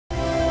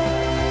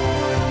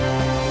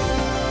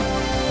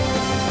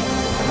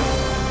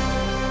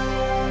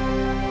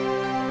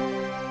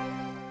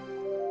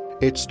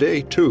It's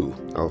day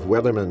 2 of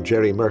weatherman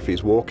Gerry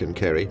Murphy's walk in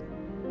Kerry,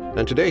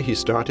 and today he's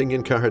starting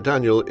in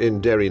Caherdaniel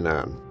in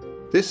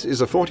Derrynane. This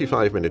is a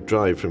 45-minute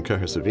drive from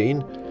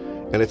Cahersiveen,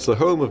 and it's the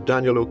home of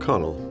Daniel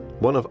O'Connell,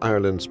 one of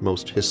Ireland's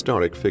most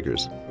historic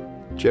figures.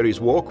 Gerry's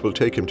walk will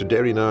take him to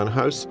Derrynane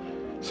House,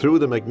 through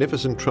the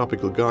magnificent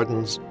tropical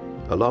gardens,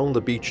 along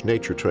the beach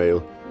nature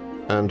trail,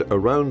 and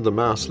around the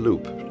Mass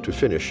Loop to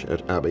finish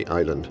at Abbey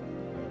Island.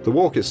 The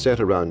walk is set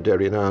around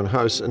Derrynane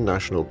House and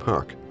National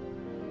Park.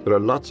 There are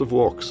lots of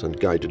walks and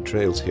guided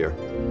trails here.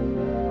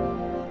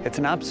 It's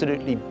an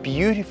absolutely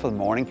beautiful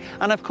morning,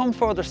 and I've come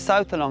further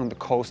south along the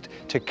coast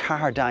to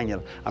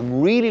Caherdaniel.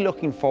 I'm really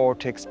looking forward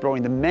to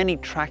exploring the many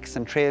tracks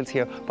and trails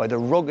here by the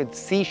rugged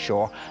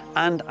seashore,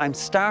 and I'm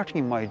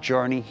starting my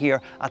journey here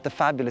at the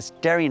fabulous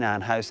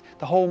Derrynane House,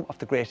 the home of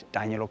the great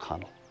Daniel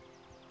O'Connell.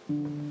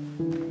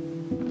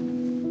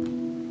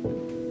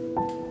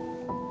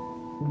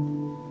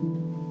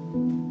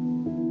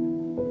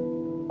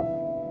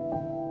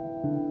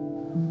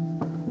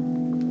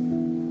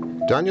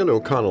 Daniel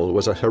O'Connell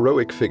was a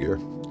heroic figure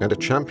and a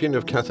champion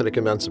of Catholic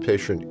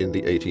emancipation in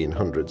the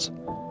 1800s.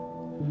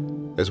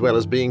 As well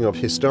as being of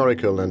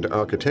historical and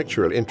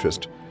architectural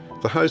interest,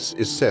 the house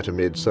is set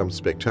amid some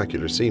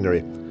spectacular scenery,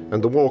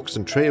 and the walks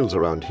and trails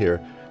around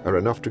here are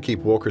enough to keep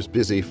walkers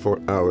busy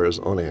for hours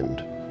on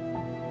end.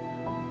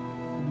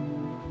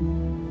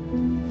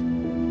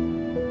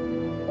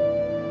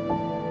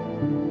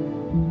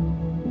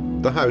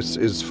 The house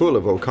is full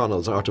of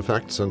O'Connell's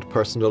artefacts and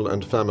personal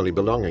and family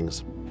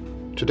belongings.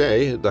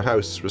 Today, the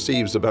house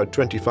receives about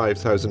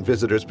 25,000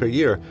 visitors per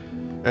year,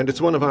 and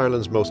it's one of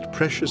Ireland's most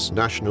precious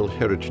national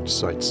heritage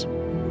sites.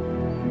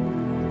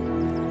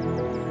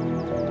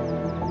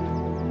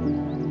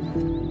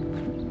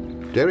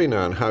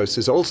 Derrynane House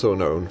is also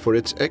known for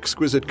its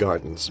exquisite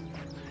gardens.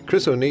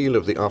 Chris O'Neill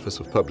of the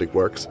Office of Public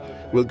Works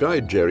will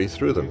guide Gerry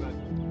through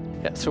them.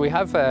 Yeah, so we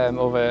have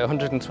over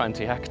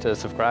 120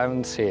 hectares of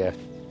grounds here.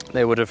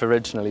 They would have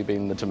originally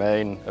been the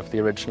domain of the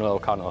original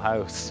O'Connell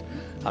house,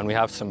 and we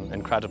have some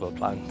incredible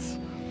plants.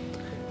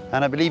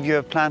 And I believe you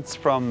have plants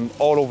from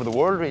all over the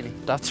world, really?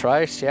 That's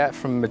right, yeah,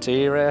 from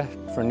Madeira,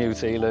 from New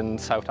Zealand,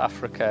 South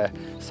Africa,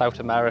 South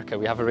America.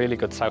 We have a really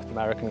good South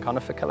American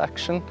conifer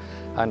collection,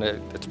 and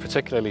it's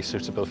particularly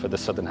suitable for the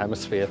Southern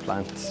Hemisphere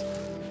plants.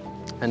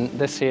 And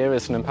this here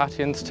is an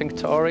Impatiens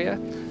tinctoria,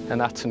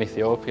 and that's an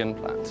Ethiopian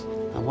plant.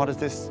 And what is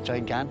this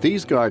gigantic?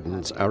 These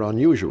gardens are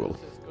unusual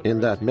in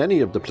that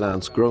many of the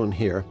plants grown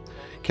here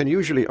can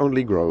usually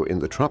only grow in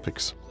the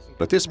tropics.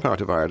 But this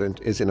part of Ireland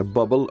is in a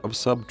bubble of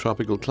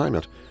subtropical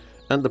climate,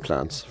 and the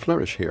plants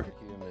flourish here.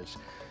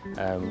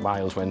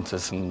 Mild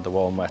winters and the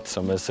warm, wet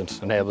summers,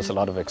 it enables a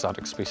lot of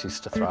exotic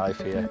species to thrive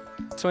here.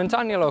 So in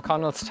Daniel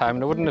O'Connell's time,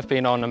 there wouldn't have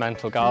been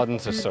ornamental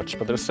gardens as such,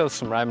 but there were still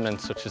some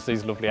remnants, such as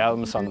these lovely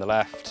elms on the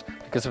left.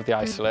 Because of the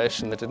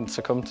isolation, they didn't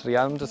succumb to the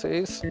elm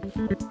disease.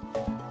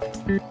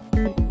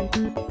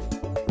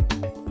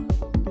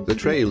 The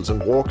trails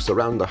and walks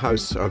around the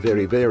house are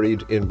very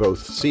varied in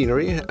both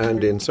scenery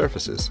and in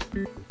surfaces.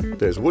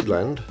 There's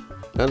woodland,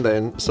 and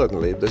then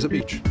suddenly there's a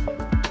beach.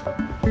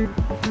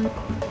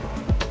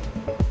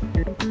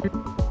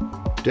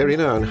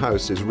 Derrynane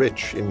House is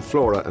rich in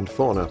flora and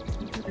fauna.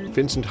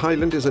 Vincent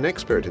Hyland is an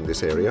expert in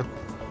this area,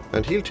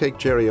 and he'll take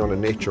Gerry on a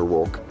nature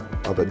walk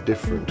of a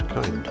different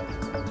kind.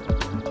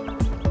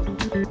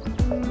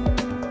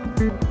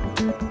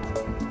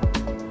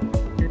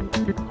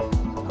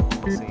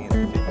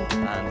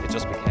 And it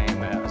just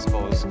became, I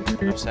suppose,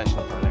 an obsession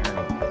for learning.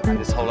 And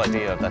this whole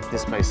idea that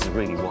this place is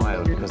really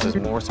wild because there's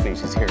more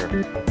species here.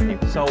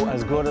 So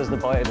as good as the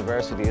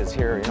biodiversity is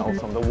here, you know,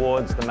 from the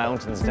woods, the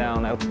mountains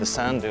down out to the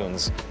sand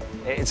dunes,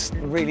 it's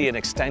really an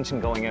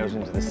extension going out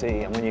into the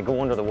sea. And when you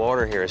go under the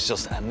water here, it's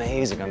just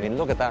amazing. I mean,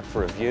 look at that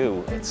for a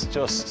view. It's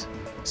just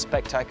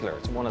spectacular.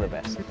 It's one of the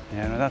best.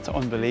 Yeah, no, that's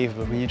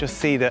unbelievable. When you just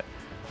see that,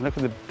 look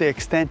at the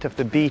extent of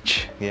the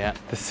beach, yeah,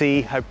 the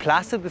sea, how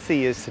placid the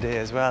sea is today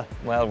as well.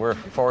 Well, we're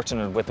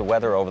fortunate with the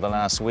weather over the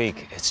last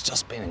week. It's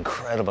just been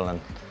incredible,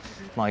 and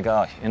my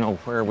God, you know,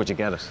 where would you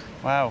get it?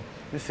 Wow,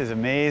 this is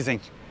amazing.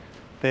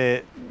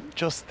 The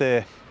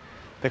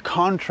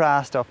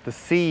contrast of the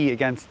sea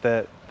against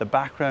the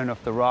background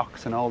of the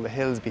rocks and all the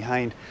hills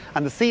behind.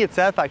 And the sea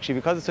itself, actually,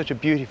 because it's such a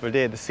beautiful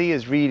day, the sea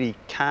is really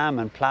calm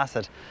and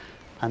placid.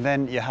 And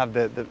then you have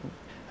a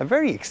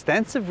very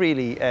extensive,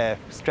 really,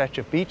 stretch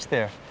of beach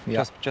there,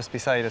 yeah, just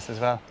beside us as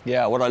well.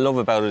 Yeah, what I love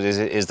about it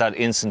is that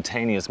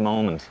instantaneous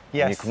moment.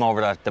 Yes. When you come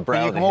over the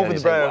brow of the hill. When you come over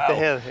the brow of the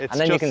hill. And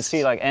then you can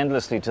see like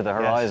endlessly to the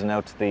horizon, yes,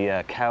 out to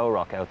the cow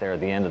rock out there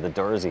at the end of the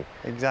Dursey.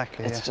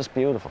 Exactly. It's just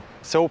beautiful.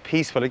 So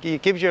peaceful.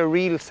 It gives you a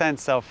real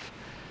sense of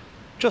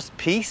just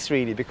peace,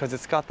 really, because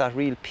it's got that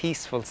real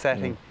peaceful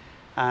setting,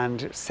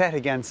 and set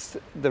against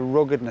the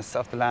ruggedness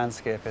of the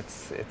landscape.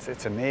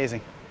 It's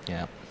amazing.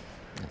 Yeah,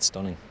 it's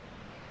stunning.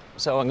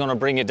 So I'm going to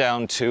bring you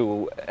down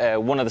to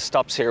one of the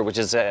stops here, which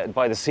is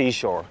by the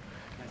seashore.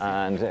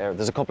 And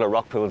there's a couple of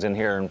rock pools in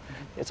here, and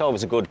it's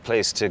always a good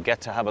place to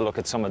get to have a look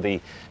at some of the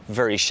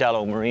very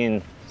shallow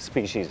marine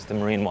species, the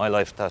marine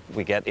wildlife that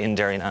we get in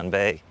Derrynane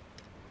Bay.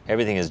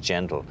 everything is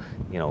gentle,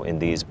 you know, in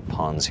these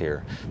ponds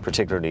here.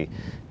 Particularly,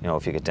 you know,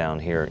 if you get down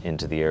here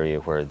into the area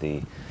where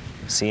the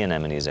sea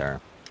anemones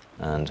are,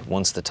 and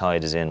once the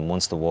tide is in,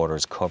 once the water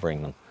is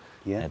covering them,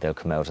 they'll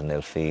come out and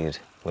they'll feed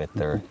with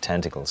their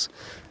tentacles,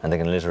 and they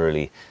can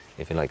literally,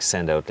 if you like,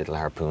 send out little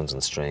harpoons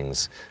and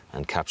strings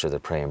and capture the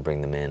prey and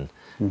bring them in.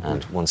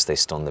 And once they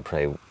stun the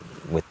prey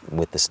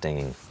with the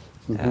stinging,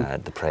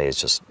 the prey is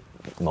just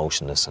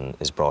motionless and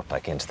is brought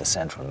back into the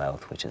central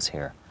mouth, which is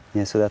here.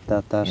 Yeah, so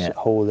that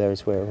hole there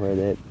is where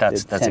the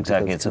that's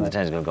exactly it. So the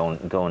tentacle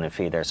go in and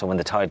feed there. So when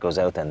the tide goes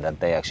out, then that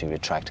they actually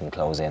retract and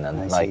close in,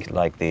 and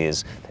like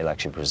these, they'll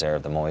actually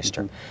preserve the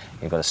moisture.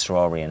 You've got a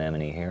strawberry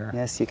anemone here.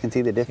 Yes, you can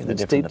see the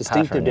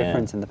distinctive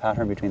difference in the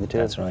pattern between the two.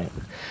 That's right.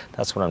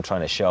 That's what I'm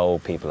trying to show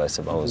people, I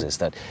suppose, is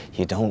that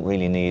you don't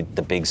really need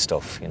the big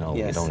stuff. You know,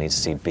 you don't need to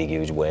see big,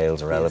 huge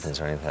whales or elephants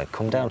or anything.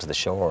 Come down to the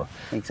shore,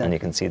 and you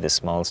can see this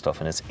small stuff,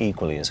 and it's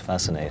equally as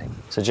fascinating.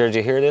 So, Gerry, do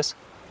you hear this?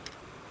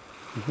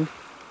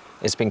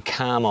 It's been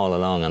calm all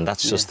along, and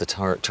that's just the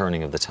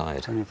turning of the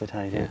tide. Turning of the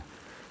tide, yeah.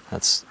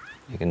 That's,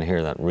 you can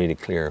hear that really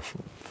clear,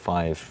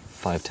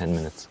 5-10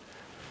 minutes.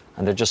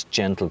 And they're just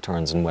gentle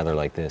turns in weather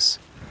like this.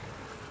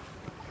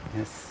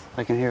 Yes,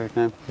 I can hear it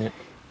now. Yeah.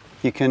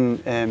 You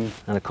can... And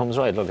it comes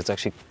right, look, it's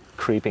actually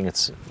creeping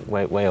its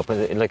way up.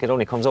 It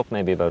only comes up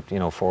maybe about,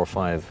 4 or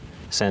 5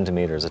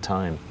 centimetres a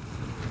time.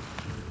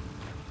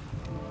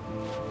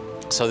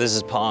 So this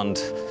is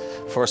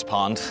first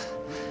pond.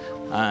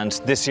 And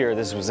this year,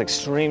 this was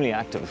extremely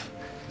active.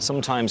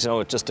 Sometimes,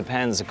 it just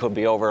depends. It could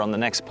be over on the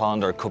next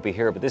pond or it could be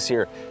here. But this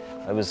year,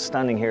 I was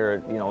standing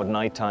here, at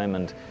night time,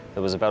 and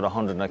there was about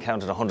 100, and I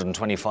counted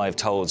 125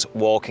 toads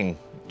walking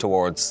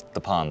towards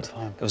the pond.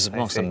 It was the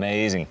most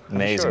amazing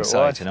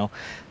sight,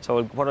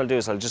 So what I'll do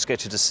is I'll just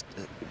get you to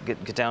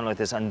get down like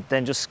this and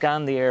then just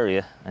scan the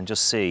area and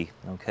just see,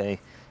 okay?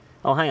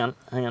 Oh, hang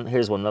on,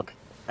 here's one, look.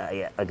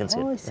 Yeah, I can see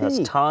it.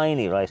 It's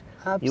tiny, right?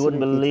 Absolutely you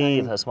wouldn't believe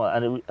tiny. how small.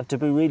 And you have to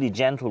be really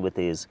gentle with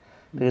these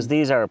because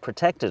these are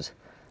protected,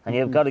 and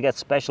you've got to get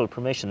special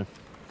permission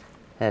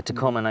to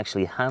come and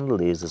actually handle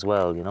these as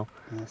well.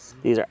 Yes.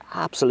 These are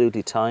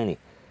absolutely tiny,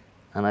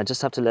 and I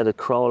just have to let it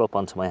crawl up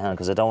onto my hand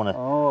because I don't want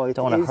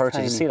to hurt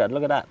it. You see that?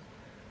 Look at that.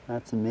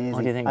 That's amazing.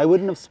 What do you think? I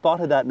wouldn't have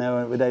spotted that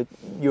now without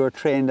your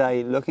trained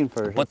eye looking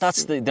for it. But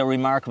that's the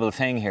remarkable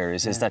thing here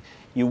is that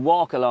you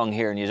walk along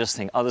here and you just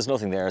think, oh, there's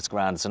nothing there. It's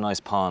grand. It's a nice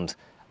pond.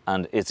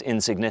 And it's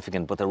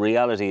insignificant, but the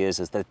reality is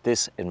that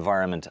this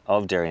environment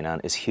of Derrynane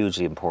is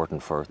hugely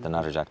important for the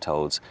natterjack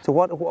toads.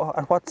 So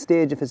at what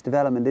stage of its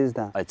development is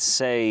that? I'd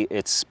say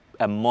it's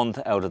a month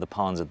out of the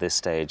ponds at this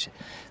stage.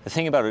 The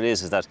thing about it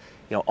is that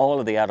all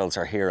of the adults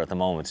are here at the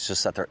moment. It's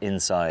just that they're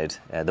inside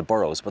the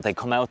burrows, but they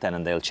come out then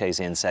and they'll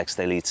chase insects.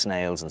 They'll eat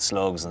snails and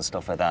slugs and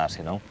stuff like that.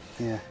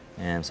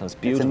 Yeah. So it's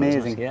beautiful. It's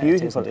amazing, Yeah,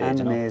 beautiful it is,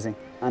 and amazing,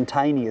 and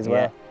tiny as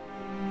well.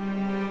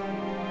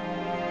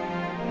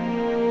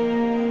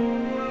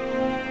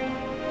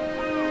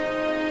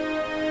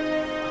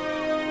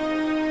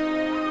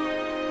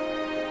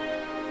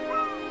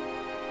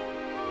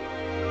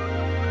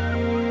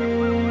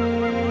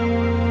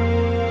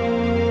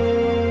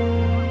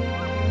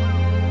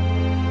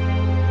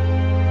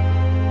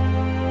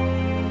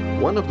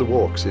 One of the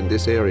walks in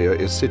this area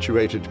is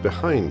situated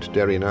behind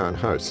Derrynane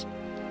House.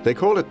 They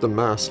call it the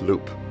Mass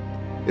Loop.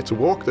 It's a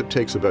walk that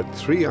takes about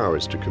 3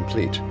 hours to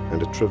complete,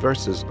 and it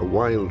traverses a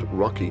wild,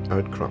 rocky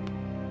outcrop.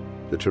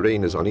 The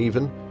terrain is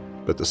uneven,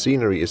 but the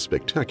scenery is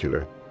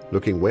spectacular,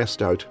 looking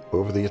west out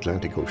over the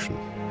Atlantic Ocean.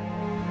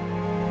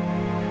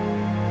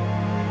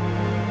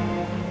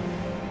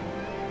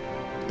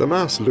 The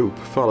Mass Loop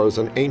follows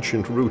an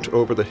ancient route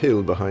over the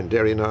hill behind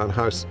Derrynane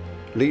House,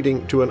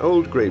 leading to an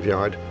old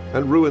graveyard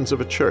and ruins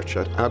of a church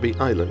at Abbey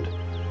Island,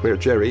 where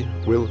Gerry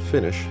will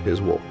finish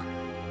his walk.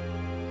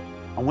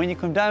 And when you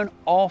come down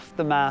off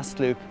the Mass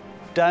Loop,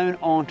 down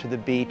onto the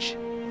beach,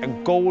 a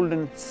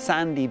golden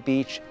sandy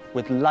beach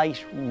with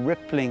light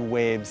rippling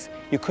waves,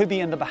 you could be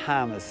in the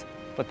Bahamas,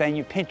 but then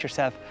you pinch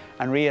yourself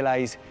and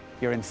realise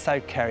you're in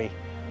South Kerry,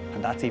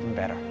 and that's even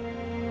better.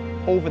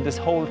 Over this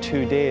whole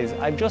 2 days,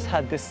 I've just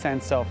had this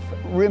sense of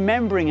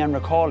remembering and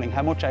recalling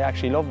how much I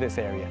actually love this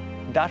area.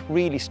 That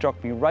really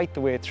struck me right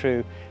the way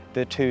through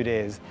the 2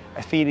 days.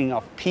 A feeling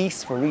of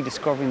peace for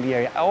rediscovering the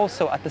area.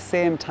 Also, at the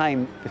same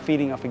time, the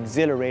feeling of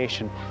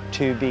exhilaration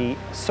to be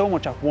so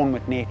much at one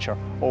with nature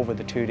over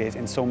the 2 days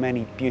in so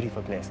many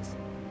beautiful places.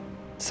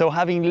 So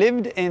having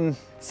lived in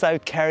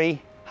South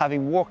Kerry,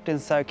 having worked in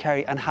South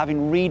Kerry, and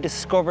having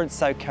rediscovered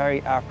South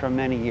Kerry after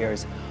many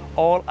years,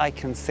 all I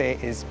can say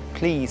is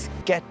please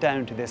get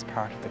down to this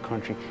part of the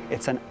country.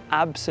 It's an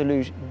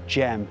absolute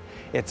gem.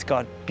 It's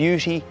got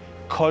beauty,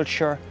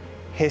 culture,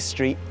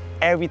 history,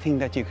 everything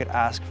that you could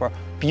ask for.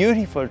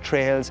 Beautiful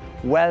trails,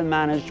 well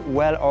managed,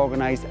 well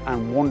organised,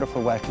 and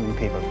wonderful welcoming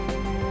people.